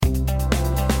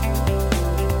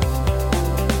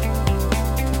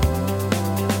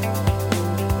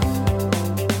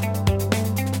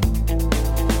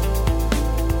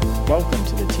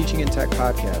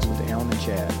podcast with Alan and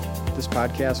Chad. This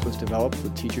podcast was developed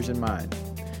with teachers in mind.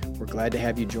 We're glad to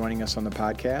have you joining us on the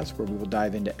podcast where we will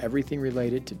dive into everything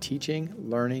related to teaching,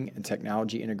 learning, and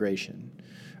technology integration.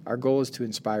 Our goal is to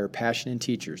inspire passion in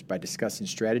teachers by discussing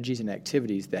strategies and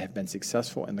activities that have been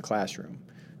successful in the classroom,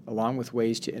 along with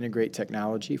ways to integrate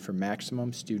technology for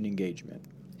maximum student engagement.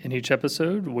 In each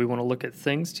episode, we want to look at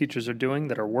things teachers are doing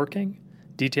that are working,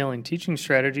 detailing teaching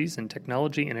strategies and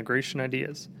technology integration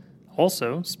ideas.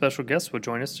 Also, special guests will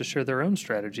join us to share their own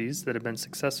strategies that have been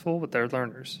successful with their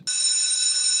learners.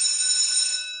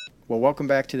 Well, welcome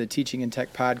back to the Teaching and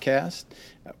Tech Podcast.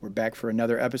 We're back for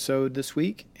another episode this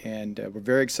week, and we're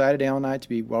very excited, Alan and I, to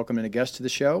be welcoming a guest to the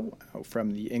show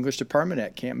from the English department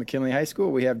at Camp McKinley High School.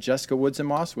 We have Jessica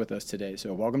Woodson-Moss with us today,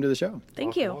 so welcome to the show.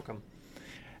 Thank you. Welcome.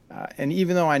 And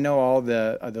even though I know all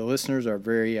the listeners are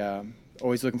very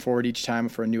always looking forward each time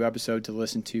for a new episode to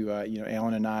listen to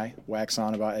Alan and I wax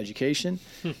on about education,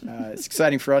 it's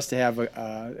exciting for us to have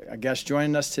a guest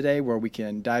joining us today where we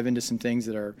can dive into some things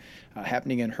that are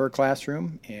happening in her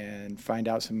classroom and find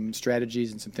out some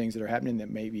strategies and some things that are happening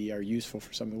that maybe are useful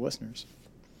for some of the listeners.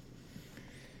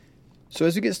 So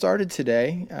as we get started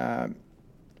today,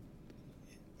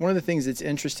 one of the things that's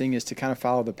interesting is to kind of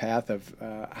follow the path of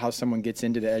how someone gets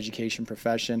into the education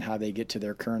profession, how they get to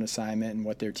their current assignment and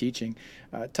what they're teaching.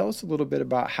 Tell us a little bit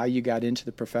about how you got into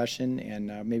the profession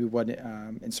and maybe what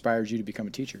inspires you to become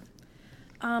a teacher.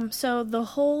 So the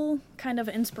whole kind of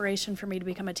inspiration for me to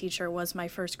become a teacher was my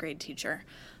first grade teacher.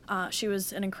 She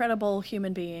was an incredible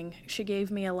human being. She gave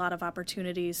me a lot of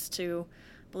opportunities to,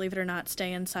 believe it or not,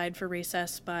 stay inside for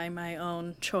recess by my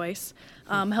own choice,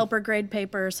 help her grade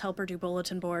papers, help her do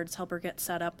bulletin boards, help her get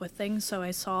set up with things. So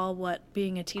I saw what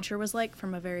being a teacher was like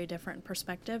from a very different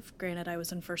perspective. Granted, I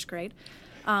was in first grade.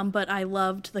 But I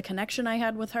loved the connection I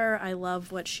had with her. I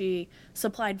loved what she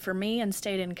supplied for me and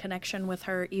stayed in connection with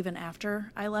her even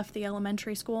after I left the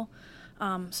elementary school.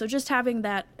 So just having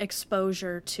that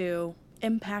exposure to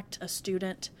impact a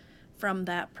student from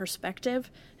that perspective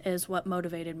is what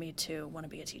motivated me to want to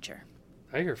be a teacher.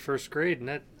 I hear first grade,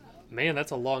 and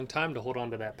that's a long time to hold on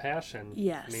to that passion.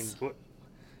 Yes. I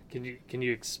mean, can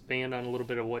you expand on a little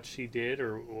bit of what she did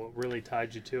or what really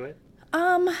tied you to it?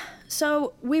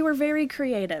 So we were very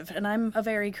creative, and I'm a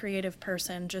very creative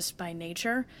person just by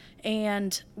nature,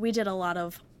 and we did a lot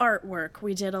of artwork.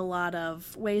 We did a lot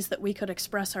of ways that we could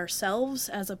express ourselves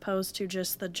as opposed to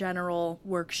just the general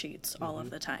worksheets all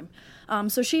of the time.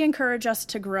 So she encouraged us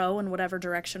to grow in whatever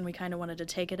direction we kind of wanted to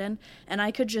take it in, and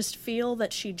I could just feel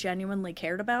that she genuinely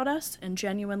cared about us and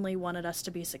genuinely wanted us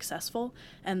to be successful,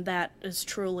 and that is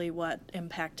truly what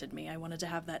impacted me. I wanted to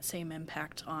have that same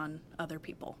impact on other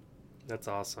people. That's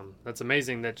awesome. That's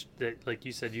amazing that, like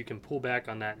you said, you can pull back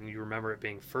on that and you remember it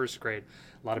being first grade.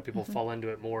 A lot of people fall into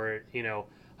it more,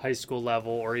 high school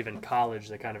level or even college.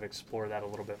 They kind of explore that a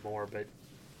little bit more, but,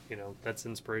 that's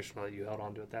inspirational that you held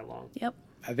on to it that long. Yep.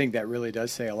 I think that really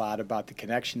does say a lot about the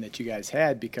connection that you guys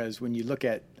had, because when you look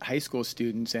at high school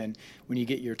students and when you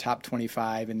get your top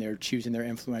 25 and they're choosing their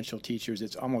influential teachers,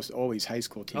 it's almost always high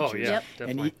school teachers. Oh, yeah, Yep.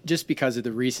 definitely. And just because of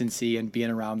the recency and being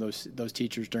around those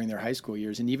teachers during their high school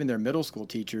years and even their middle school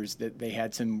teachers, that they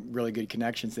had some really good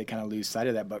connections, they kind of lose sight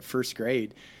of that. But first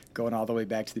grade, going all the way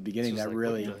back to the beginning, that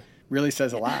really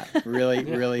says a lot. Really,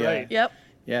 right. Yep.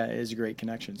 Yeah, it is a great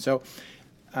connection. So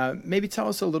maybe tell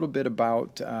us a little bit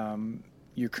about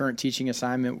your current teaching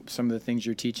assignment, some of the things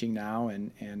you're teaching now,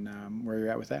 and where you're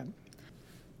at with that.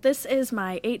 This is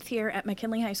my 8th year at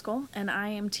McKinley High School, and I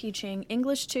am teaching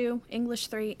English 2, English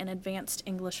 3, and Advanced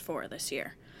English 4 this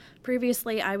year.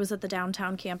 Previously, I was at the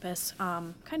downtown campus,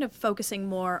 kind of focusing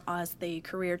more as the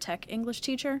career tech English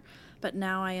teacher, but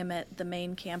now I am at the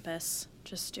main campus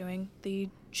just doing the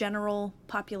general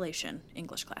population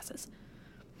English classes.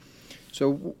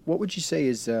 So what would you say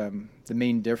is the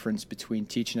main difference between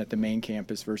teaching at the main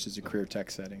campus versus a career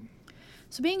tech setting?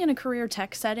 So being in a career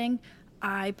tech setting,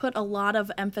 I put a lot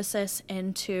of emphasis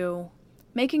into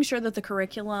making sure that the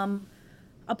curriculum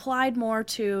applied more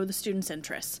to the students'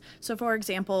 interests. So for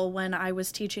example, when I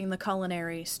was teaching the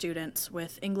culinary students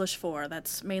with English 4,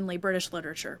 that's mainly British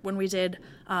literature, when we did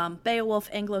Beowulf,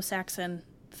 Anglo-Saxon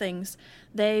things,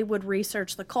 they would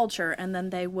research the culture and then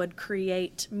they would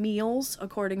create meals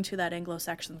according to that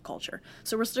Anglo-Saxon culture.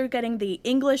 So we're still getting the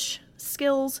English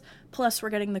skills, plus we're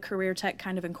getting the career tech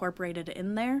kind of incorporated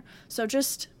in there. So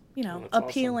just,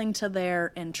 appealing to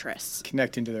their interests.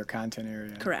 Connecting to their content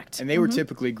area. Correct. And they were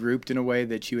typically grouped in a way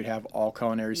that you would have all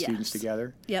culinary students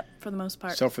together? Yep, for the most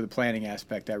part. So for the planning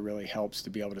aspect, that really helps to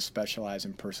be able to specialize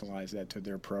and personalize that to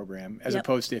their program, as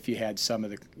opposed to if you had some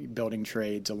of the building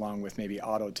trades along with maybe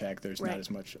auto tech, there's not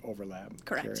as much overlap.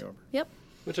 Correct. Carryover. Yep.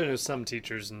 Which I know some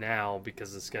teachers now,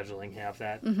 because of scheduling, have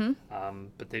that,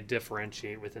 but they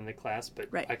differentiate within the class. But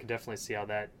Right. I could definitely see how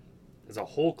that, as a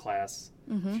whole class,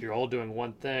 if you're all doing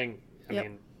one thing, I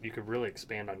mean, you could really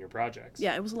expand on your projects.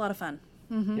 Yeah, it was a lot of fun.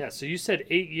 Yeah, so you said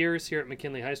 8 years here at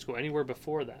McKinley High School. Anywhere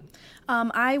before then?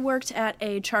 I worked at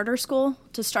a charter school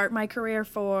to start my career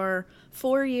for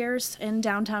 4 years in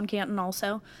downtown Canton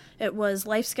also. It was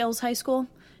Life Skills High School,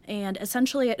 and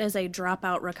essentially it is a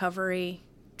dropout recovery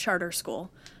charter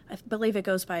school. I believe it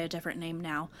goes by a different name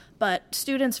now. But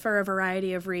students, for a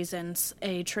variety of reasons,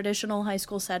 a traditional high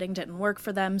school setting didn't work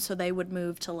for them, so they would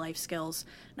move to Life Skills.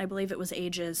 And I believe it was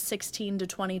ages 16 to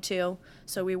 22.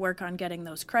 So we work on getting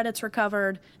those credits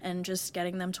recovered and just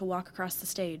getting them to walk across the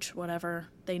stage, whatever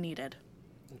they needed.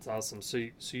 That's awesome. So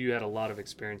you had a lot of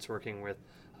experience working with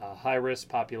high-risk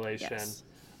population, Yes.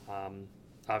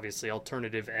 Obviously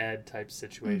alternative ed type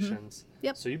situations.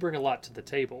 Yep. So you bring a lot to the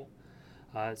table.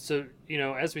 So,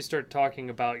 as we start talking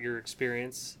about your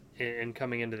experience in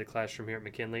coming into the classroom here at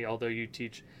McKinley, although you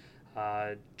teach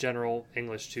General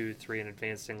English 2, 3, and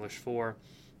Advanced English 4,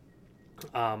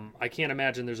 I can't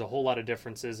imagine there's a whole lot of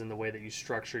differences in the way that you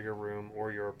structure your room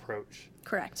or your approach.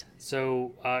 Correct.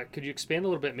 So could you expand a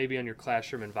little bit maybe on your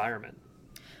classroom environment?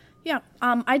 Yeah,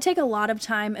 I take a lot of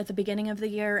time at the beginning of the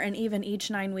year and even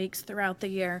each 9 weeks throughout the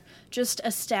year just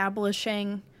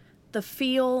establishing the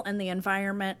feel and the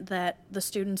environment that the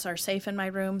students are safe in my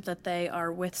room, that they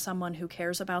are with someone who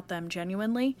cares about them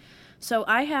genuinely. So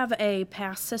I have a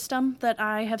pass system that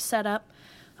I have set up.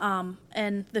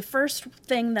 And the first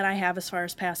thing that I have as far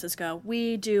as passes go,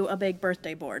 we do a big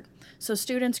birthday board. So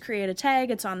students create a tag,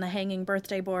 it's on the hanging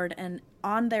birthday board, and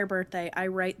on their birthday, I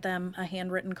write them a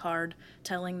handwritten card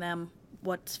telling them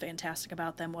what's fantastic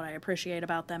about them, what I appreciate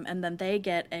about them, and then they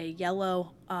get a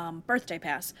yellow birthday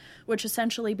pass, which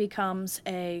essentially becomes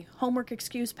a homework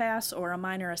excuse pass or a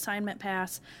minor assignment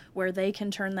pass, where they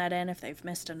can turn that in if they've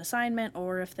missed an assignment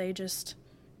or if they just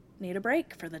need a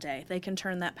break for the day. They can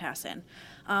turn that pass in.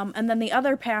 And then the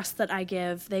other pass that I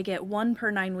give, they get 1 per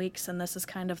 9 weeks, and this is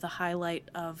kind of the highlight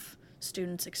of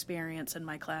students' experience in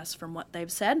my class from what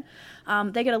they've said.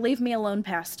 They get a Leave Me Alone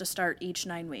pass to start each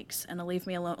 9 weeks, and a Leave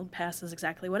Me Alone pass is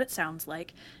exactly what it sounds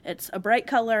like. It's a bright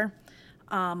color,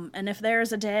 and if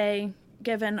there's a day,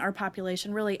 given our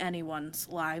population, really anyone's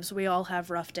lives, we all have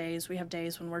rough days. We have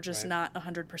days when we're just not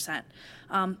 100%.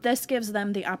 This gives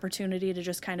them the opportunity to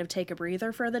just kind of take a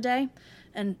breather for the day.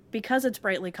 And because it's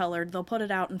brightly colored, they'll put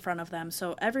it out in front of them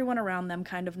so everyone around them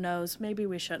kind of knows maybe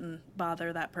we shouldn't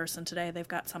bother that person today. They've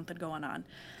got something going on.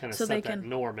 Kind of so set they that can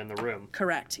norm in the room.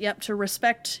 Correct. Yep. To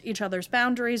respect each other's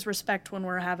boundaries, respect when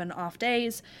we're having off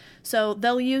days. So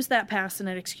they'll use that pass and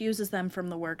it excuses them from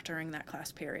the work during that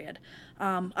class period.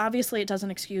 Obviously, it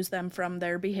doesn't excuse them from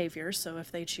their behaviors. So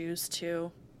if they choose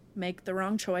to make the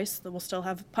wrong choice, they will still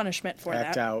have punishment for that.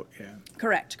 Act out, yeah.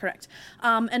 Correct.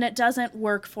 And it doesn't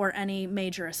work for any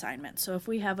major assignment. So if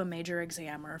we have a major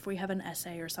exam or if we have an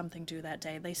essay or something due that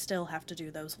day, they still have to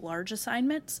do those large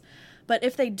assignments. But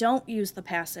if they don't use the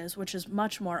passes, which is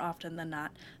much more often than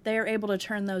not, they are able to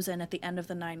turn those in at the end of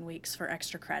the 9 weeks for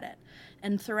extra credit.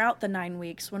 And throughout the 9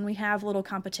 weeks, when we have little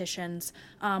competitions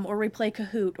or we play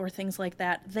Kahoot or things like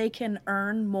that, they can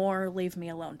earn more Leave Me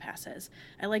Alone passes.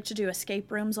 I like to do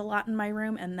escape rooms a lot in my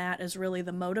room, and that is really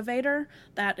the motivator.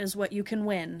 That is what you can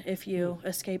win if you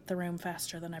escape the room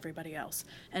faster than everybody else.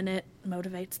 And it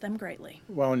motivates them greatly.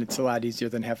 Well, and it's a lot easier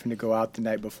than having to go out the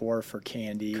night before for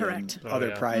candy Correct. and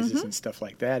other prizes and stuff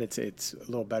like that. It's a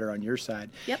little better on your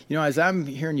side. Yep. You know, as I'm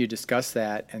hearing you discuss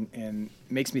that, and it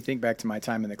makes me think back to my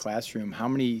time in the classroom, how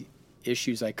many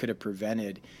issues I could have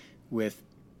prevented with,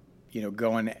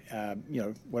 going,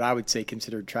 what I would say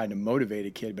considered trying to motivate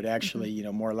a kid, but actually,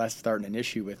 more or less starting an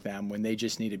issue with them when they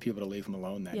just needed people to leave them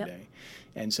alone that day.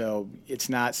 And so it's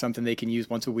not something they can use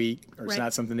once a week, or it's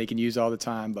not something they can use all the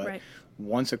time, but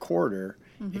once a quarter,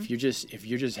 if you're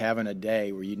just having a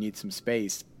day where you need some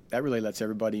space, that really lets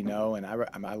everybody know, and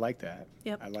I like that.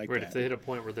 Yep. I like Right, that. if they hit a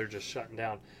point where they're just shutting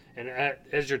down. And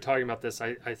as you're talking about this,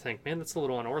 I think, man, that's a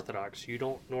little unorthodox. You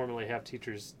don't normally have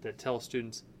teachers that tell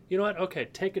students, you know what, okay,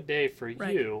 take a day for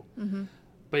you.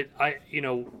 But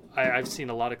I've seen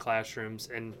a lot of classrooms,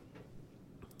 and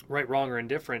right, wrong, or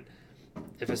indifferent,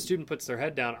 if a student puts their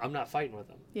head down, I'm not fighting with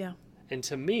them. Yeah. And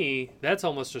to me, that's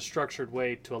almost a structured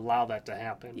way to allow that to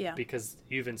happen. Yeah. Because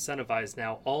you've incentivized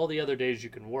now all the other days you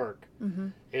can work.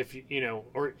 If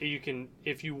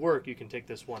if you work, you can take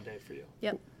this one day for you.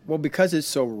 Yep. Well, because it's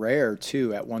so rare,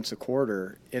 too, at once a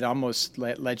quarter, it almost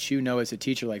lets you know as a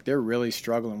teacher, like, they're really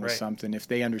struggling with something if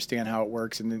they understand how it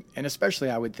works. And especially,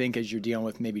 I would think, as you're dealing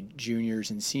with maybe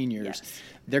juniors and seniors,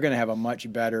 they're going to have a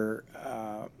much better,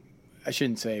 I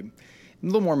shouldn't say,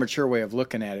 little more mature way of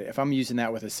looking at it. If I'm using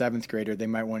that with a 7th grader, they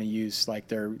might want to use like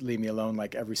their leave me alone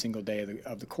like every single day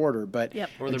of the quarter. But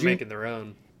or they're making their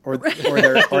own. Or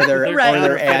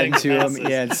they're adding to them,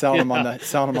 and selling them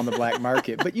Yeah. on the black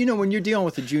market. But when you're dealing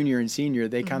with a junior and senior,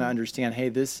 they kind of understand, hey,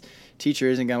 this teacher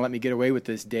isn't going to let me get away with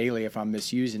this daily if I'm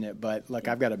misusing it. But look,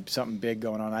 I've got something big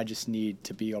going on. I just need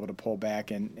to be able to pull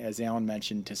back, and as Alan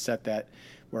mentioned, to set that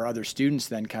where other students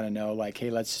then kind of know, like,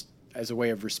 hey, let's, as a way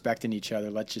of respecting each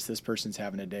other, this person's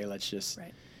having a day. Let's just.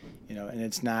 Right. And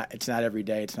it's not every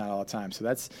day, it's not all the time. So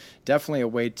that's definitely a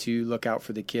way to look out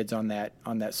for the kids on that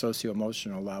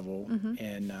socio-emotional level,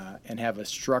 and have a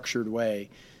structured way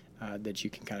that you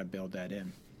can kind of build that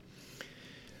in.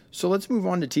 So let's move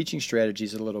on to teaching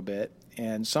strategies a little bit.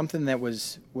 And something that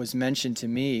was mentioned to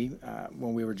me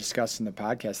when we were discussing the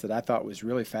podcast that I thought was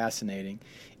really fascinating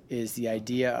is the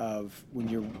idea of when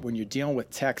you're dealing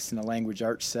with text in a language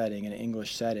arts setting, in an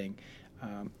English setting,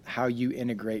 how you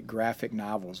integrate graphic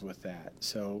novels with that.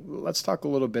 So let's talk a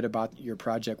little bit about your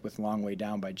project with Long Way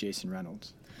Down by Jason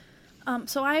Reynolds.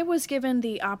 So I was given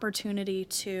the opportunity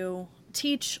to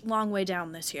teach Long Way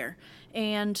Down this year.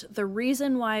 And the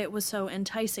reason why it was so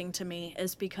enticing to me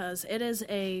is because it is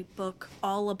a book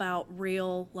all about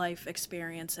real life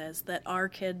experiences that our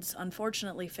kids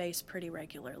unfortunately face pretty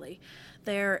regularly.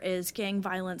 There is gang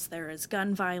violence, there is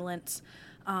gun violence,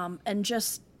 and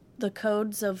just the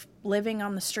codes of living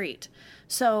on the street.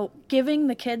 So giving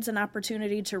the kids an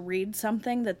opportunity to read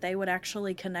something that they would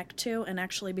actually connect to and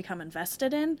actually become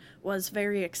invested in was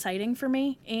very exciting for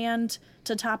me. And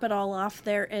to top it all off,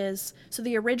 the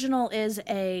original is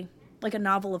a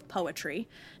novel of poetry,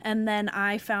 and then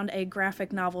I found a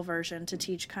graphic novel version to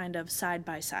teach kind of side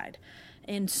by side.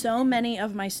 And so many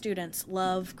of my students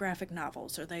love graphic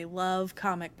novels, or they love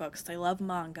comic books, they love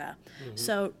manga. Mm-hmm.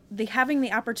 So having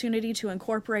the opportunity to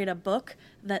incorporate a book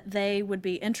that they would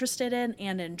be interested in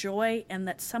and enjoy, and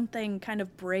that's something kind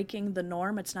of breaking the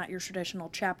norm. It's not your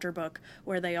traditional chapter book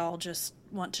where they all just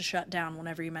want to shut down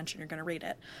whenever you mention you're going to read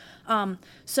it.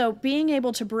 So being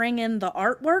able to bring in the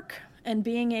artwork and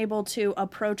being able to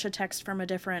approach a text from a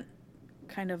different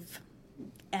kind of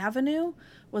avenue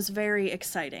was very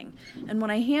exciting. And when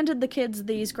I handed the kids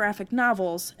these graphic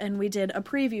novels and we did a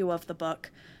preview of the book,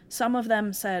 some of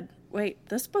them said, wait,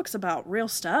 this book's about real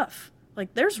stuff.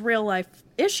 Like, there's real life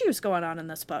issues going on in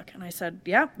this book. And I said,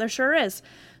 yeah, there sure is.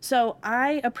 So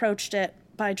I approached it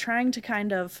by trying to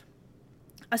kind of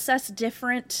assess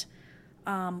different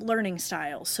learning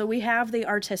styles. So we have the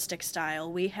artistic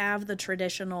style, we have the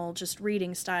traditional just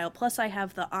reading style, plus I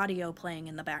have the audio playing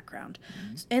in the background,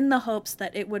 in the hopes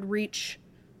that it would reach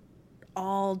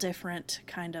all different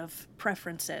kind of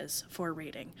preferences for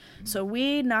reading. So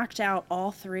we knocked out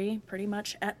all three pretty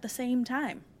much at the same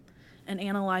time and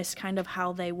analyzed kind of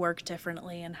how they work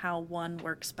differently and how one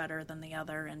works better than the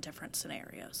other in different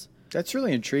scenarios. That's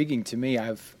really intriguing to me.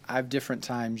 I've different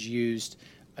times used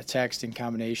a text in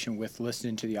combination with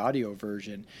listening to the audio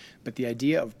version, but the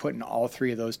idea of putting all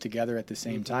three of those together at the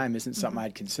same time isn't something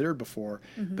I'd considered before.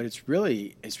 But it's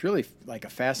really like a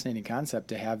fascinating concept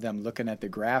to have them looking at the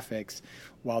graphics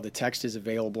while the text is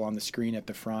available on the screen at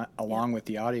the front, along with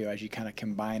the audio, as you kind of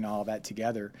combine all that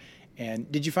together.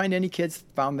 And did you find any kids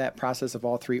found that process of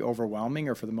all three overwhelming,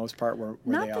 or for the most part were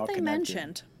Not they all that they connected?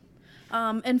 mentioned.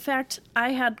 In fact,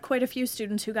 I had quite a few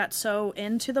students who got so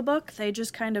into the book, they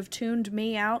just kind of tuned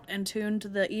me out and tuned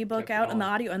the ebook out and the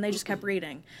audio, and they just kept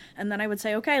reading. And then I would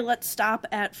say, okay, let's stop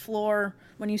at floor,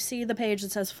 when you see the page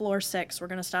that says floor 6, we're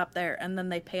going to stop there. And then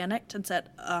they panicked and said,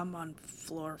 I'm on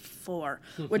floor 4,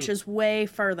 which is way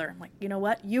further. I'm like, you know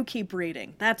what? You keep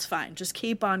reading. That's fine. Just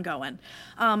keep on going.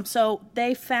 So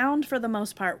they found, for the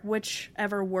most part,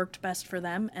 whichever worked best for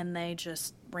them, and they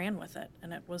just ran with it.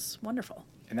 And it was wonderful.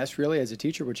 And that's really, as a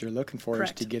teacher, what you're looking for.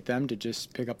 Correct. Is to get them to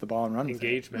just pick up the ball and run with it.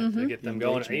 Engagement, to get them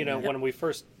going. You know, when we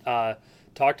first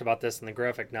talked about this in the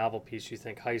graphic novel piece, you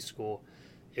think high school,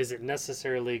 is it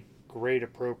necessarily grade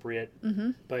appropriate?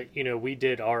 But, you know, we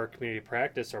did our community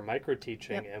practice, our micro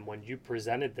teaching, and when you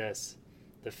presented this,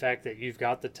 the fact that you've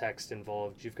got the text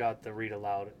involved, you've got the read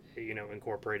aloud, you know,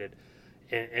 incorporated,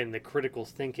 and the critical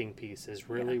thinking piece is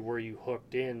really where you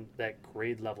hooked in that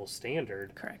grade level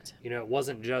standard. Correct. You know, it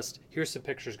wasn't just, here's some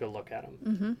pictures, go look at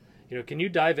them. You know, can you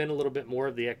dive in a little bit more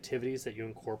of the activities that you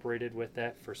incorporated with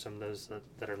that for some of those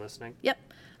that are listening? Yep.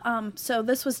 So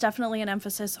this was definitely an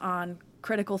emphasis on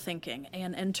critical thinking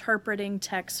and interpreting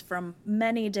text from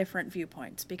many different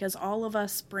viewpoints, because all of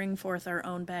us bring forth our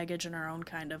own baggage and our own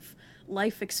kind of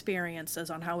life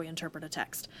experiences on how we interpret a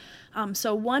text.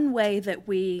 So one way that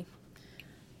we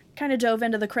kind of dove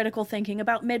into the critical thinking.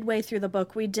 About midway through the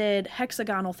book, we did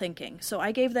hexagonal thinking. So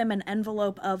I gave them an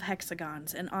envelope of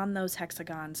hexagons, and on those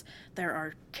hexagons there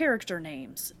are character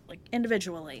names, like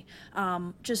individually,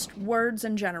 just words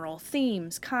in general,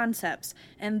 themes, concepts,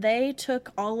 and they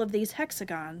took all of these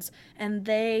hexagons and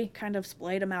they kind of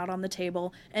splayed them out on the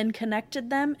table and connected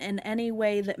them in any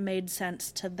way that made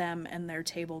sense to them and their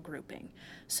table grouping.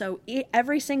 So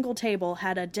every single table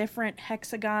had a different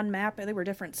hexagon map. They were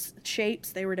different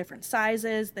shapes. They were different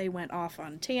sizes. They went off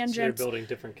on tangents. So you're building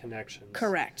different connections.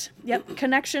 Correct. Yep.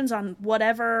 Connections on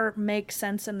whatever makes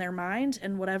sense in their mind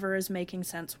and whatever is making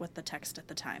sense with the text at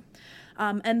the time.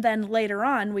 And then later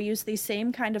on, we used these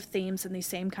same kind of themes and these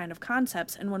same kind of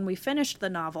concepts. And when we finished the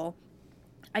novel,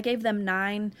 I gave them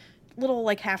 9 little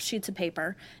like half sheets of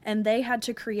paper, and they had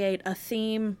to create a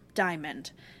theme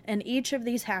diamond, and each of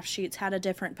these half sheets had a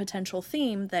different potential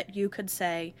theme that you could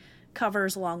say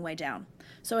covers a long way down.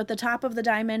 So at the top of the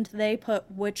diamond, they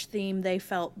put which theme they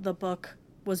felt the book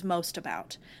was most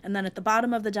about, and then at the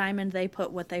bottom of the diamond they put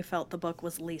what they felt the book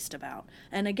was least about.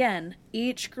 And again,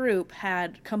 each group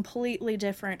had completely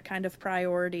different kind of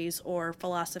priorities or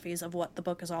philosophies of what the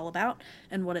book is all about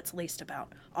and what it's least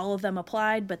about. All of them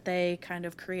applied, but they kind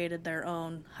of created their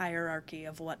own hierarchy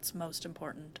of what's most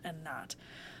important and not.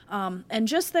 And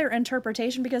just their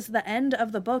interpretation, because the end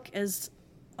of the book is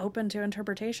open to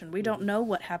interpretation. We don't know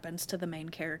what happens to the main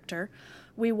character.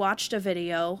 We watched a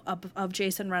video of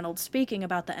Jason Reynolds speaking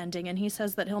about the ending, and he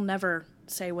says that he'll never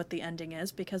say what the ending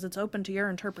is because it's open to your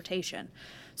interpretation.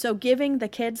 So giving the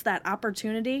kids that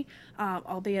opportunity,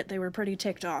 albeit they were pretty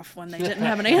ticked off when they didn't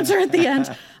have an answer at the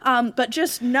end, but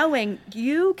just knowing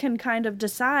you can kind of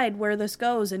decide where this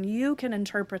goes and you can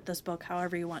interpret this book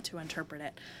however you want to interpret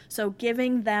it. So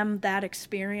giving them that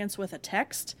experience with a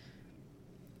text,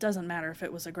 doesn't matter if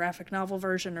it was a graphic novel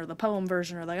version or the poem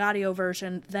version or the audio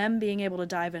version, them being able to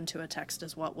dive into a text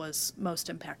is what was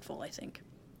most impactful, I think.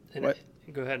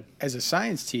 Go ahead. As a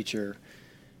science teacher,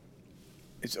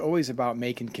 it's always about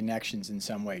making connections in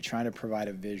some way, trying to provide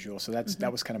a visual. So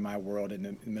that was kind of my world in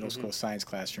the middle school science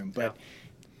classroom. But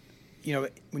you know,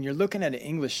 when you're looking at an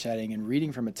English setting and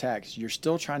reading from a text, you're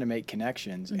still trying to make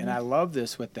connections. And I love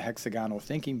this with the hexagonal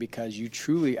thinking because you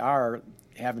truly are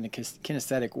having a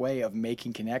kinesthetic way of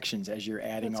making connections as you're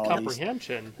adding all these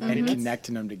and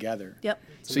connecting them together. Yep.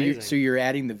 So you're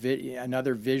adding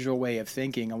another visual way of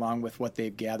thinking along with what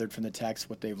they've gathered from the text,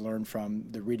 what they've learned from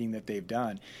the reading that they've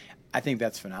done. I think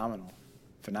that's phenomenal.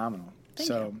 Thank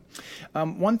you.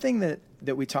 One thing that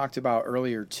we talked about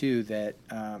earlier too, that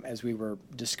as we were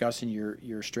discussing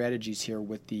your strategies here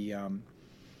with the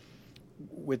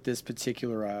with this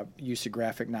particular use of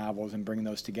graphic novels and bringing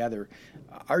those together,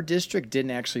 our district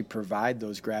didn't actually provide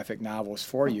those graphic novels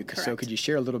for you. Correct. So could you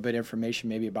share a little bit of information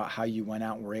maybe about how you went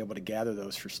out and were able to gather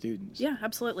those for students? Yeah,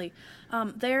 absolutely.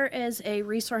 There is a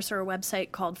resource or a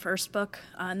website called First Book,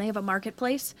 and they have a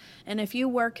marketplace. And if you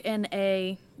work in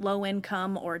a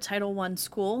low-income or Title I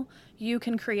school, you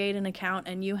can create an account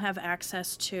and you have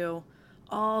access to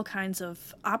all kinds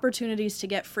of opportunities to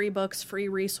get free books, free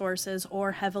resources,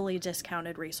 or heavily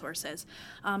discounted resources.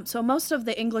 So most of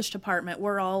the English department,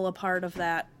 we're all a part of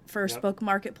that First Book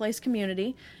Marketplace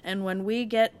community, and when we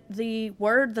get the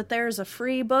word that there's a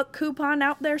free book coupon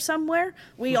out there somewhere,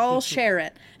 we all share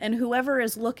it, and whoever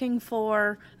is looking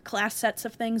for class sets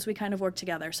of things, we kind of work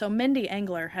together. So Mindy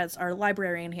Engler, our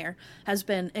librarian here, has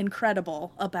been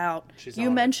incredible about,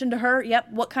 you mentioned to her,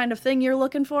 what kind of thing you're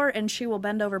looking for, and she will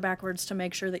bend over backwards to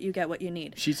make sure that you get what you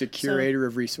need. She's a curator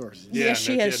of resources. Yes,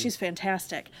 she is. She's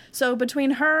fantastic. So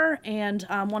between her and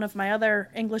one of my other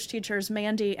English teachers,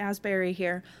 Mandy Asbury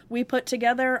here, we put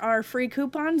together our free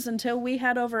coupons until we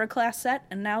had over a class set,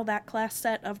 and now that class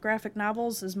set of graphic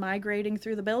novels is migrating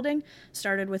through the building.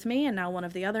 Started with me, and now one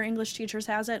of the other English teachers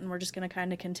has it, and we're just going to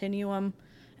kind of continue them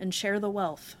and share the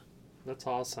wealth. That's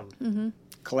awesome. Mm-hmm.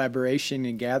 Collaboration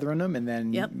and gathering them, and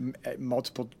then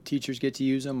multiple teachers get to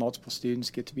use them, multiple students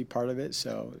get to be part of it.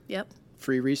 So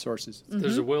free resources. Mm-hmm.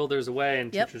 There's a will, there's a way,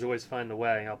 and teachers always find a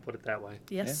way. I'll put it that way.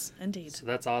 Yes, indeed. So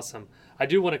that's awesome. I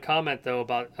do want to comment, though,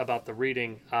 about the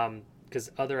reading,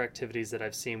 because other activities that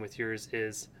I've seen with yours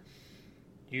is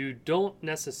you don't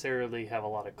necessarily have a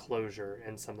lot of closure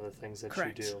in some of the things that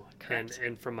you do. Correct.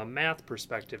 And from a math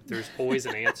perspective, there's always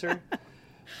an answer.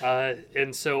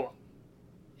 And so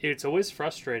it's always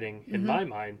frustrating in my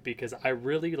mind because I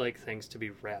really like things to be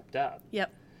wrapped up.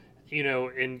 Yep. You know,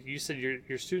 and you said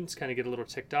your students kind of get a little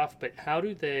ticked off, but how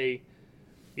do they,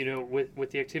 you know,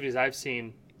 with the activities I've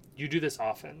seen, you do this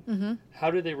often. Mm-hmm.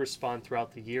 How do they respond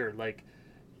throughout the year? Like,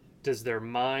 does their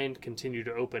mind continue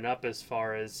to open up as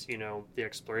far as, you know, the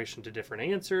exploration to different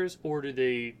answers, or do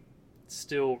they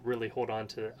still really hold on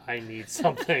to, I need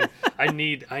something. I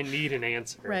need an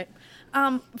answer. Right.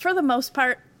 For the most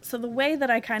part, so the way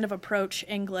that I kind of approach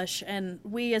English, and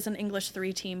we as an English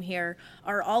 3 team here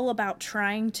are all about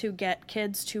trying to get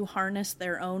kids to harness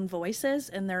their own voices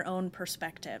and their own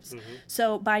perspectives.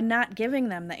 So by not giving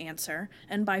them the answer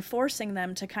and by forcing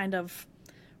them to kind of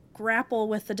grapple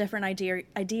with the different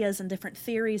ideas and different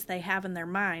theories they have in their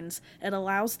minds, it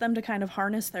allows them to kind of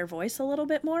harness their voice a little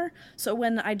bit more. So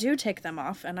when I do take them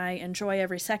off, and I enjoy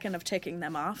every second of taking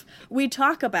them off, we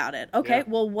talk about it. Okay,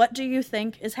 well, what do you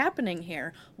think is happening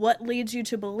here? What leads you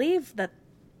to believe that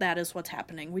that is what's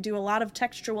happening? We do a lot of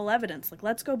textual evidence, like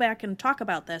let's go back and talk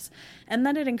about this. And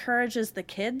then it encourages the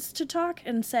kids to talk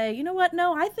and say, you know what,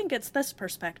 no, I think it's this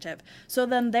perspective. So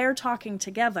then they're talking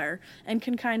together and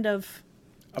can kind of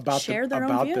share their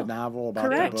own view. The novel, about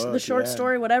correct, the book, the short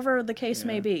story, whatever the case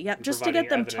may be. Yep, And just to get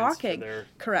them talking.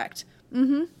 Correct.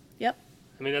 Mm-hmm. Yep.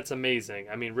 I mean, that's amazing.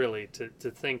 I mean, really, to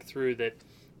think through that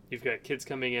you've got kids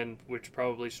coming in which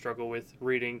probably struggle with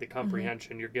reading, the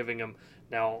comprehension. You're giving them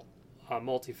now a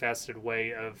multifaceted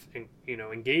way of,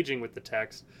 engaging with the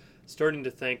text, starting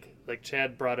to think, like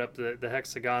Chad brought up the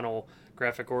hexagonal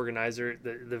graphic organizer,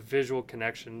 the visual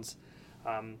connections.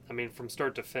 I mean, from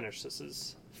start to finish, this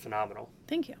is phenomenal.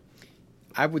 Thank you.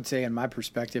 I would say, in my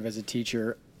perspective as a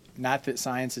teacher, not that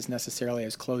science is necessarily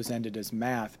as close-ended as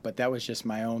math, but that was just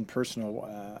my own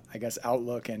personal,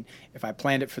 outlook. And if I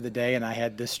planned it for the day and I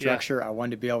had this structure, I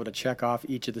wanted to be able to check off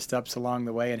each of the steps along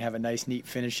the way and have a nice, neat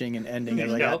finishing and ending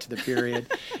as I got to the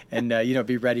period and,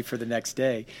 be ready for the next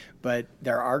day. But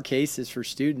there are cases for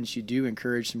students, you do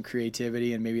encourage some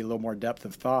creativity and maybe a little more depth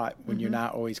of thought when you're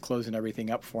not always closing everything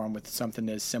up for them with something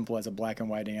as simple as a black and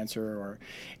white answer or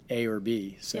A or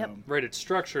B. So Right, it's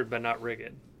structured but not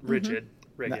rigid. Rigid.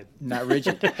 Not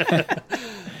rigid.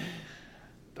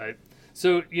 But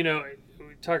so, we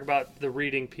talk about the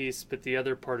reading piece, but the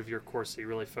other part of your course that you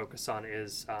really focus on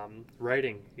is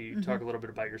writing. You talk a little bit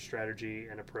about your strategy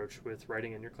and approach with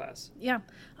writing in your class. Yeah.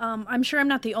 I'm sure I'm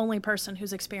not the only person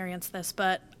who's experienced this,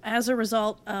 but as a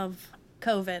result of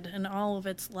COVID and all of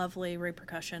its lovely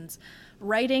repercussions,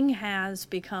 writing has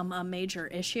become a major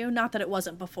issue. Not that it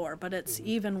wasn't before, but it's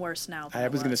even worse now. I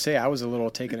was going to say, I was a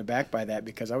little taken aback by that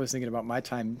because I was thinking about my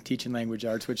time teaching language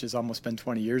arts, which has almost been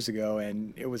 20 years ago,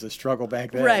 and it was a struggle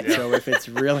back then. Right. So if it's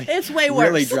really, it's way worse.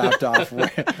 Really dropped off,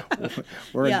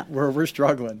 we're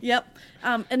struggling. Yep.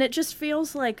 And it just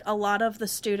feels like a lot of the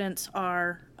students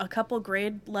are a couple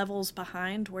grade levels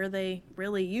behind where they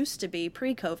really used to be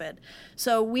pre-COVID.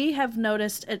 So we have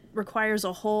noticed it requires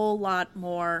a whole lot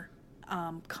more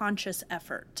conscious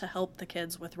effort to help the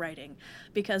kids with writing,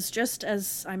 because just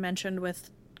as I mentioned with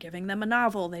giving them a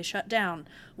novel, they shut down.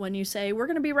 When you say, we're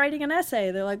going to be writing an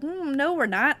essay, they're like, no, we're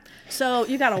not. So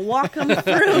you got to walk them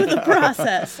through the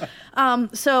process.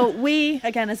 So we,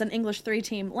 again, as an English 3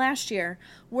 team last year,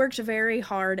 worked very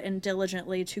hard and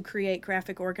diligently to create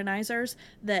graphic organizers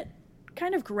that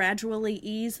kind of gradually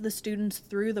ease the students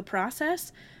through the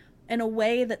process in a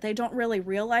way that they don't really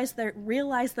realize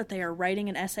that they are writing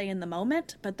an essay in the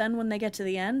moment, but then when they get to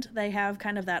the end, they have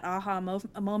kind of that aha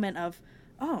moment of,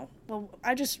 oh, well,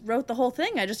 I just wrote the whole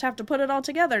thing. I just have to put it all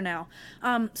together now.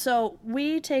 So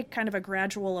we take kind of a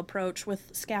gradual approach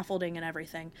with scaffolding and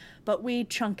everything, but we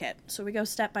chunk it. So we go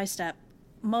step by step.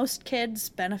 Most kids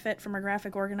benefit from a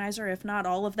graphic organizer, if not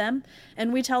all of them.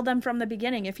 And we tell them from the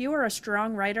beginning, if you are a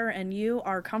strong writer and you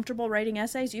are comfortable writing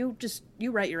essays, you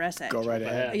write your essay. Go right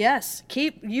ahead. Yes.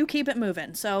 Keep it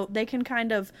moving. So they can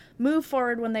kind of move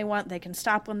forward when they want. They can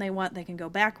stop when they want. They can go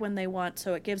back when they want.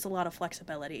 So it gives a lot of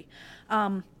flexibility.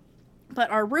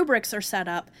 But our rubrics are set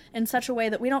up in such a way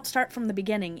that we don't start from the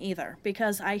beginning either,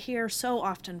 because I hear so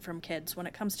often from kids when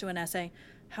it comes to an essay,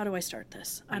 how do I start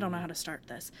this? I don't know how to start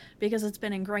this. Because it's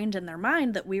been ingrained in their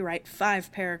mind that we write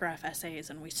 5-paragraph essays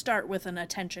and we start with an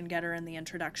attention getter in the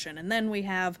introduction. And then we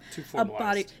have a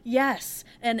body. Yes.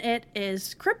 And it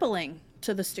is crippling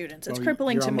to the students. It's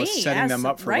crippling to me as setting them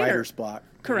up for writer. writer's block.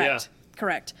 Correct. Yeah.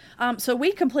 Correct. So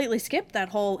we completely skipped that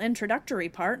whole introductory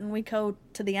part and we go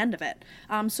to the end of it.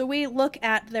 So we look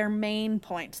at their main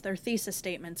points, their thesis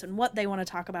statements, and what they want to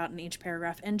talk about in each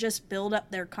paragraph, and just build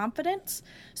up their confidence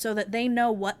so that they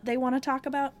know what they want to talk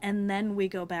about, and then we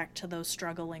go back to those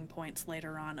struggling points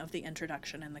later on of the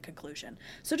introduction and the conclusion.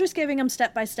 So just giving them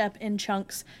step by step in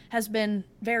chunks has been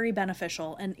very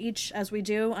beneficial, and as we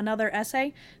do another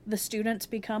essay, the students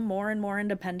become more and more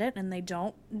independent, and they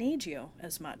don't need you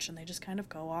as much, and they just kind kind of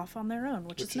go off on their own,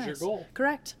 which is nice. Your goal.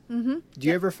 Correct. Do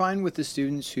you ever find with the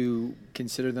students who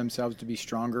consider themselves to be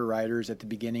stronger writers at the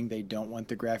beginning, they don't want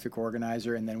the graphic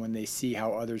organizer, and then when they see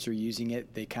how others are using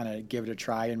it, they kind of give it a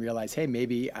try and realize, hey,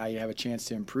 maybe I have a chance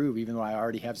to improve, even though I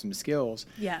already have some skills.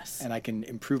 Yes. And I can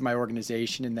improve my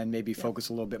organization and then maybe focus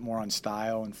a little bit more on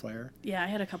style and flair. Yeah, I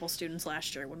had a couple students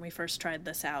last year when we first tried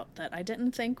this out that I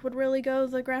didn't think would really go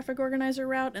the graphic organizer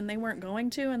route, and they weren't going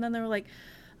to, and then they were like,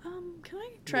 can I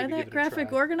try Maybe that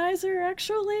graphic organizer,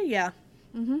 actually? Yeah.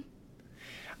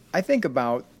 I think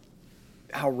about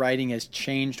how writing has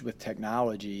changed with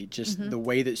technology, just the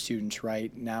way that students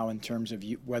write now in terms of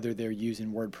whether they're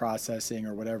using word processing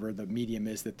or whatever the medium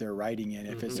is that they're writing in,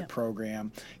 if it's a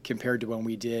program, compared to when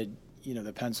we did,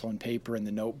 the pencil and paper and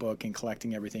the notebook and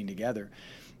collecting everything together.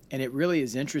 And it really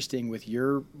is interesting with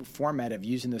your format of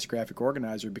using this graphic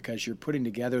organizer because you're putting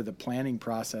together the planning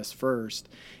process first,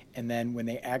 and then when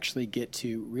they actually get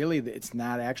to really, it's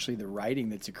not actually the writing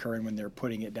that's occurring when they're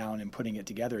putting it down and putting it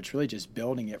together. It's really just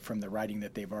building it from the writing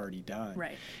that they've already done.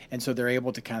 Right. And so they're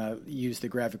able to kind of use the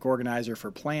graphic organizer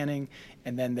for planning,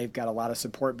 and then they've got a lot of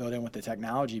support built in with the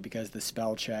technology because the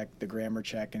spell check, the grammar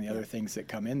check, and the other things that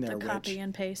come in there. The copy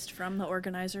and paste from the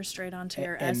organizer straight onto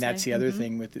your essay. And that's the other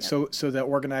thing with it. So the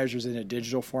organizer's in a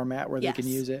digital format where they can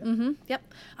use it?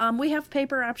 Yep. We have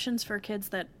paper options for kids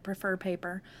that prefer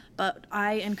paper, but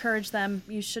I encourage them,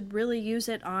 you should really use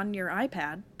it on your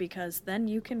iPad because then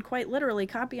you can quite literally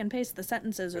copy and paste the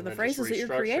sentences or the phrases that you're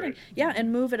creating. Yeah,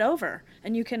 and move it over.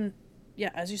 And you can,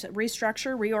 as you said,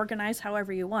 restructure, reorganize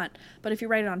however you want. But if you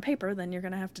write it on paper, then you're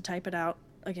going to have to type it out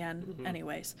again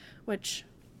anyways, which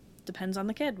depends on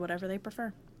the kid, whatever they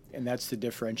prefer. And that's the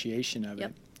differentiation of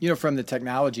it. From the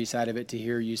technology side of it, to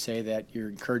hear you say that you're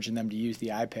encouraging them to use the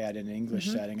iPad in an English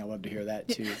setting, I love to hear that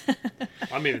too.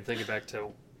 I'm even thinking back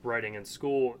to writing in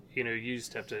school. You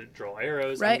used to have to draw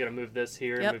arrows. Right. I'm going to move this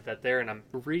here, move that there, and I'm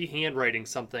handwriting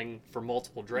something for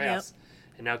multiple drafts.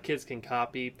 And now kids can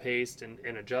copy, paste, and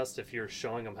adjust if you're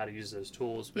showing them how to use those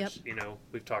tools, which,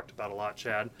 we've talked about a lot,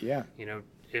 Chad. Yeah.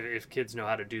 If kids know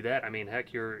how to do that, I mean,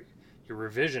 heck, your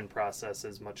revision process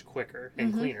is much quicker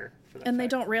and cleaner for that. And they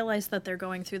don't realize that they're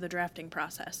going through the drafting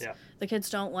process. Yeah. The kids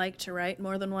don't like to write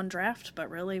more than one draft, but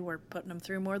really we're putting them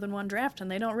through more than one draft, and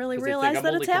they don't really realize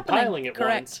that it's happening. Compiling it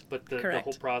Correct. Once, but the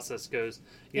whole process goes,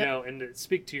 and to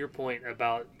speak to your point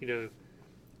about,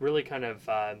 really kind of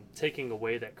taking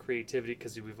away that creativity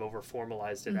because we've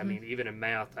over-formalized it. I mean, even in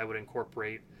math, I would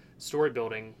incorporate story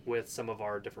building with some of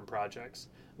our different projects.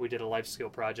 We did a life skill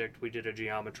project. We did a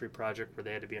geometry project where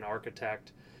they had to be an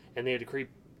architect, and they had to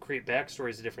create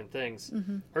backstories of different things.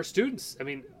 Our students, I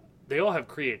mean, they all have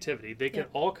creativity. They can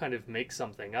all kind of make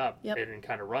something up and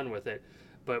kind of run with it.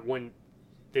 But when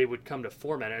they would come to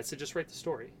format it, I said, just write the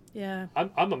story. Yeah.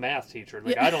 I'm a math teacher.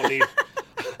 Like, I don't need...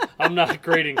 I'm not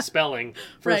grading spelling.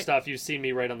 First off, you've seen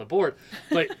me write on the board.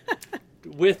 But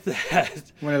with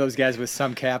that... One of those guys with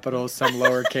some capitals, some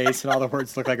lowercase, and all the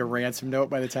words look like a ransom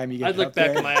note by the time you get I'd look up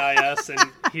there. back at my IS, and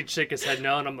he'd shake his head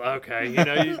no, and I'm okay.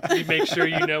 You make sure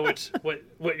you know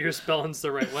what you're spelling's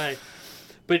the right way.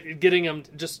 But getting them,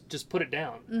 just put it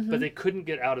down. But they couldn't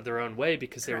get out of their own way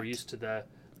because they were used to the,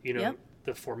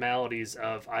 the formalities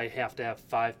of I have to have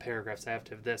 5 paragraphs, I have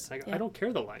to have this. And I go, I don't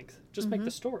care the length. Just make the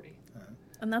story.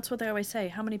 And that's what they always say.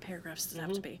 How many paragraphs does it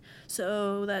have to be?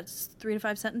 So that's 3 to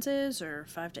 5 sentences or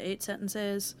 5 to 8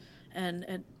 sentences.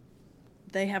 And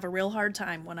they have a real hard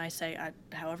time when I say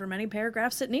however many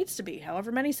paragraphs it needs to be,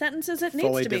 however many sentences it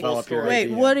needs to be.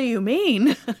 Wait, what do you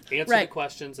mean? Answer the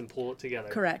questions and pull it together.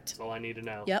 Correct. That's all I need to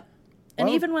know. Yep. And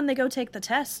even when they go take the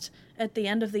test at the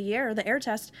end of the year, the air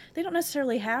test, they don't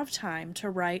necessarily have time to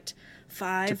write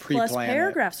 5+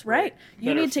 paragraphs. Right.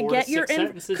 You need to get your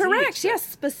correct. Yes,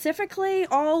 specifically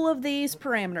all of these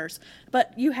parameters.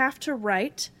 But you have to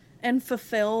write and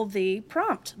fulfill the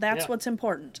prompt. That's what's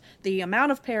important. The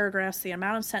amount of paragraphs, the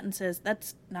amount of sentences,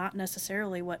 that's not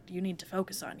necessarily what you need to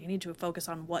focus on. You need to focus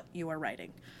on what you are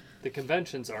writing. The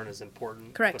conventions aren't as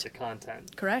important, Correct. But the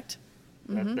content. Correct.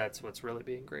 That's what's really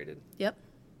being graded. Yep.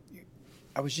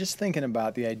 I was just thinking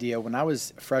about the idea. When I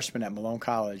was a freshman at Malone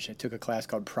College, I took a class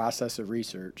called Process of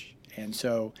Research. And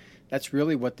so that's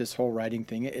really what this whole writing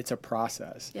thing, it's a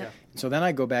process. Yeah. And so then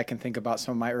I go back and think about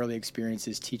some of my early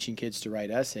experiences teaching kids to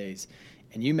write essays.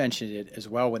 and you mentioned it as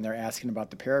well when they're asking about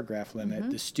the paragraph limit,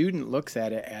 the student looks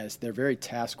at it as they're very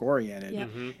task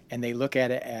oriented, and they look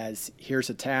at it as, here's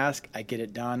a task, I get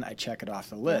it done, I check it off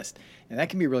the list. And that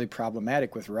can be really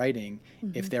problematic with writing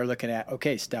if they're looking at,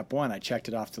 okay, step one, I checked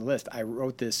it off the list. I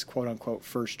wrote this quote unquote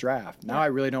first draft. Now I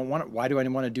really don't want it. Why do I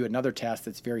want to do another task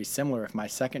that's very similar if my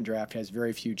second draft has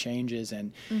very few changes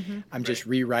and I'm just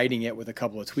rewriting it with a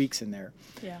couple of tweaks in there?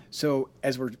 So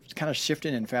as we're kind of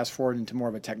shifting and fast forwarding to more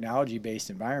of a technology-based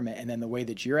environment, and then the way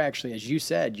that you're actually, as you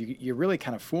said, you're really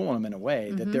kind of fooling them in a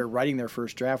way that they're writing their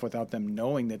first draft without them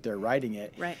knowing that they're writing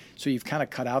it. Right. So you've kind of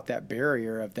cut out that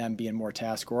barrier of them being more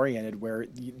task-oriented, where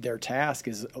their task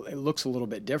it looks a little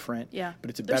bit different. Yeah, but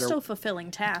it's a they're better, still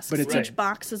fulfilling tasks. But it's each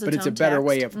box is but it's a better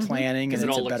way of planning, and it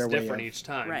it's all a better looks way different of, each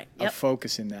time. of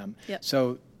focusing them.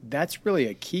 So that's really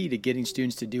a key to getting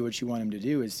students to do what you want them to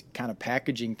do, is kind of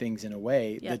packaging things in a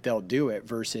way that they'll do it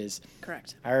versus,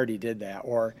 correct, I already did that,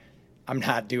 or I'm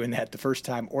not doing that the first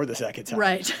time or the second time.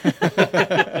 Right.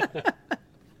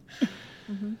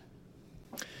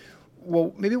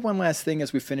 Well, maybe one last thing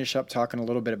as we finish up talking a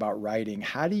little bit about writing.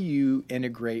 How do you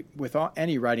integrate, with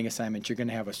any writing assignment, you're going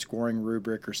to have a scoring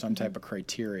rubric or some type of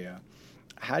criteria.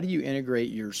 How do you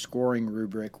integrate your scoring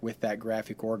rubric with that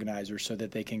graphic organizer so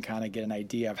that they can kind of get an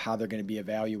idea of how they're going to be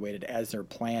evaluated as they're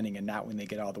planning, and not when they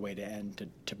get all the way to end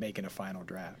to making a final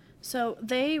draft? So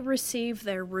they receive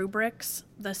their rubrics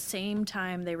the same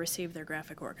time they receive their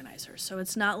graphic organizer. So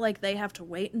it's not like they have to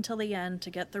wait until the end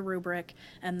to get the rubric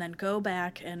and then go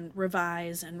back and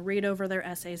revise and read over their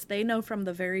essays. They know from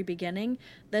the very beginning,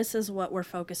 this is what we're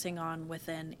focusing on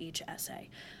within each essay.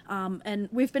 And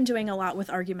we've been doing a lot with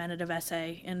argumentative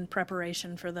essay in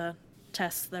preparation for the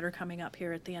tests that are coming up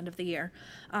here at the end of the year.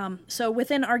 So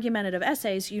within argumentative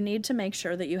essays, you need to make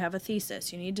sure that you have a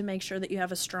thesis. You need to make sure that you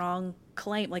have a strong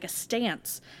claim, like a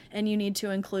stance, and you need to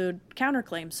include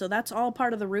counterclaims. So that's all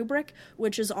part of the rubric,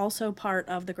 which is also part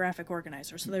of the graphic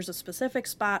organizer. So there's a specific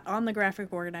spot on the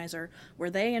graphic organizer where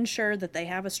they ensure that they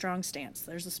have a strong stance.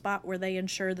 There's a spot where they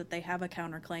ensure that they have a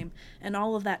counterclaim, and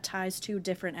all of that ties to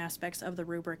different aspects of the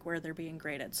rubric where they're being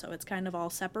graded. So it's kind of all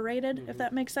separated, if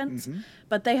that makes sense.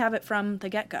 But they have it from the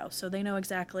get-go, so they know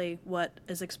exactly what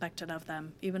is expected of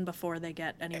them even before they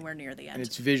get anywhere near the end. And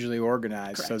it's visually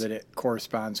organized. Correct. So that it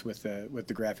corresponds with the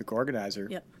graphic organizer.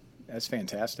 Yep. That's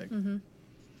fantastic.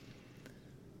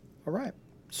 All right.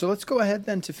 So let's go ahead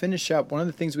then to finish up. One of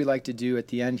the things we like to do at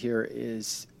the end here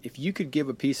is, if you could give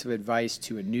a piece of advice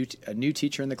to a new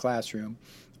teacher in the classroom,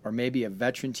 or maybe a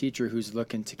veteran teacher who's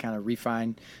looking to kind of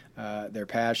refine their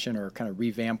passion or kind of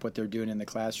revamp what they're doing in the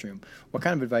classroom, what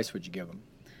kind of advice would you give them?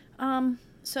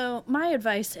 So my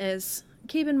advice is,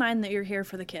 keep in mind that you're here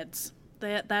for the kids.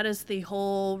 That is the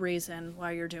whole reason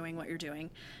why you're doing what you're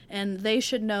doing. And they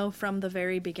should know from the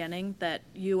very beginning that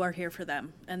you are here for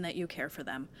them and that you care for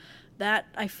them. That,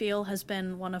 I feel, has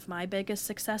been one of my biggest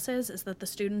successes, is that the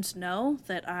students know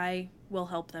that I will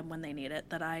help them when they need it,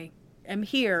 that I am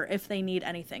here if they need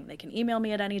anything. They can email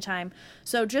me at any time.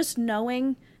 So just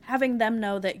having them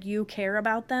know that you care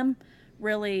about them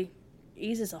really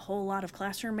eases a whole lot of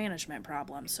classroom management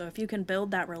problems. So if you can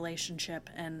build that relationship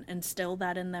and instill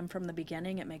that in them from the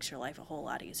beginning, it makes your life a whole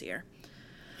lot easier.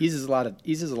 Eases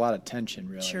a lot of tension,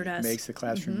 really. Sure does. Makes the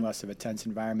classroom less of a tense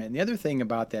environment. And the other thing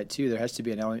about that, too, there has to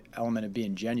be an element of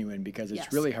being genuine, because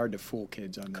it's really hard to fool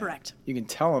kids on that. Correct. You can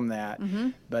tell them that,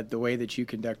 but the way that you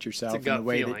conduct yourself and the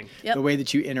way feeling. the way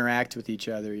that you interact with each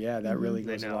other, that really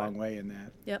goes a long way in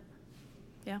that. Yep.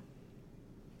 Yeah.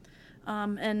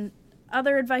 And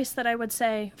other advice that I would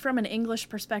say, from an English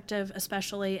perspective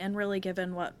especially, and really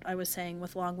given what I was saying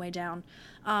with Long Way Down,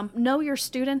 know your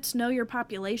students, know your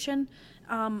population.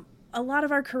 A lot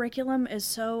of our curriculum is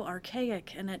so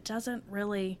archaic, and it doesn't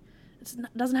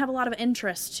have a lot of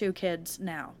interest to kids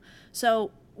now.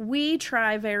 So we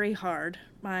try very hard,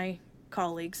 my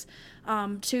colleagues,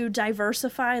 to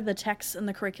diversify the texts and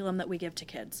the curriculum that we give to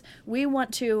kids. We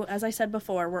want to, as I said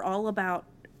before, we're all about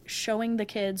showing the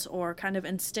kids, or kind of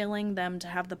instilling them to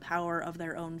have the power of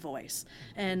their own voice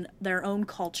and their own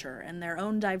culture and their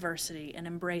own diversity, and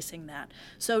embracing that.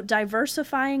 So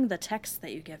diversifying the texts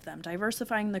that you give them,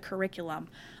 diversifying the curriculum.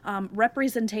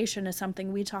 Representation is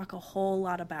something we talk a whole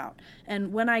lot about.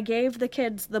 And when I gave the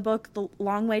kids the book, The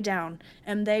Long Way Down,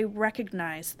 and they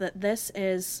recognized that this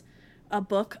is a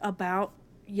book about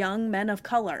young men of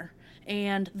color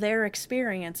and their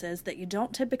experiences that you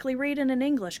don't typically read in an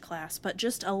English class, but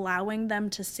just allowing them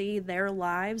to see their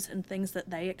lives and things that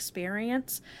they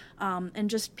experience, and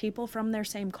just people from their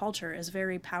same culture, is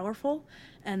very powerful.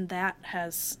 And that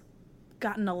has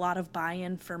gotten a lot of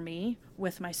buy-in for me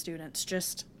with my students,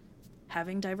 just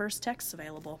having diverse texts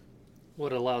available. Well,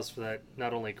 it allows for that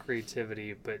not only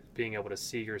creativity, but being able to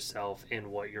see yourself in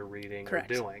what you're reading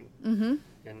Correct. or doing. Mm-hmm.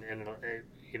 And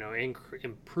it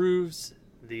improves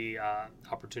the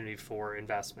opportunity for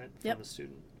investment from Yep. the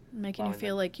student. Making you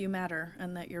feel like you matter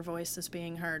and that your voice is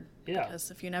being heard. Yeah.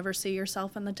 Because if you never see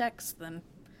yourself in the text, then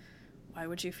why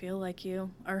would you feel like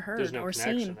you are heard There's no or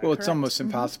connection seen? there. Well, it's Correct. almost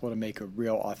impossible to make a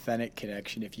real authentic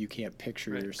connection if you can't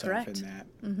picture Right. yourself Correct. in that.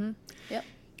 Mm-hmm. Yep.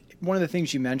 One of the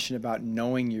things you mentioned about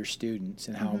knowing your students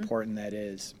and how important that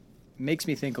is makes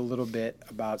me think a little bit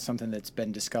about something that's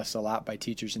been discussed a lot by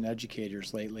teachers and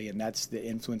educators lately, and that's the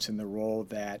influence and the role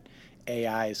that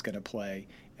AI is going to play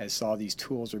as all these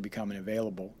tools are becoming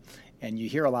available. And you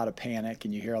hear a lot of panic,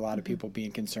 and you hear a lot of people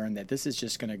being concerned that this is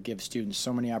just going to give students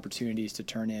so many opportunities to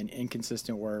turn in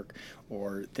inconsistent work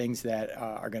or things that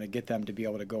are going to get them to be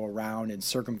able to go around and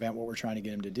circumvent what we're trying to get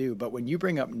them to do. But when you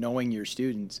bring up knowing your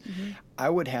students, I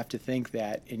would have to think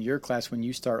that in your class, when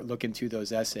you start looking through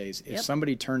those essays, if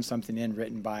somebody turns something in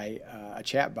written by a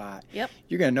chat bot,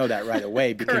 you're going to know that right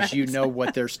away because you know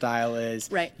what their style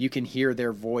is. Right. You can hear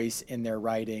their voice in their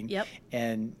writing.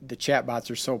 And the chat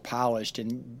bots are so polished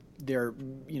and they're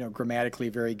grammatically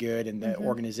very good and the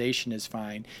organization is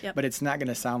fine, but it's not going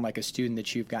to sound like a student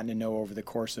that you've gotten to know over the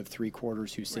course of 3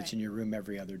 quarters who sits in your room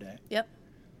every other day. Yep,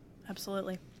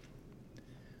 absolutely.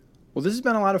 Well, this has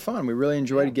been a lot of fun. We really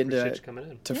enjoyed getting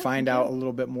to find out a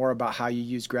little bit more about how you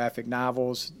use graphic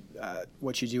novels,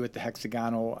 what you do with the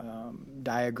hexagonal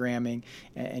diagramming,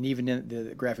 and even in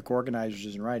the graphic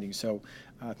organizers and writing. So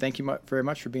thank you very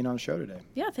much for being on the show today.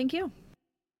 Yeah, thank you.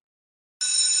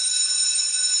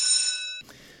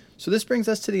 So this brings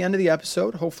us to the end of the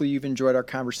episode. Hopefully you've enjoyed our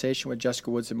conversation with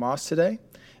Jessica Woodson-Moss today.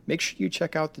 Make sure you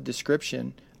check out the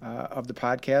description of the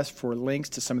podcast for links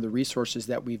to some of the resources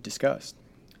that we've discussed.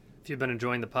 If you've been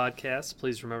enjoying the podcast,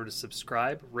 please remember to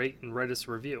subscribe, rate, and write us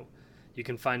a review. You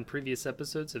can find previous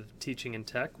episodes of Teaching in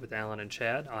Tech with Alan and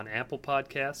Chad on Apple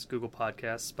Podcasts, Google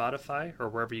Podcasts, Spotify, or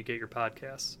wherever you get your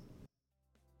podcasts.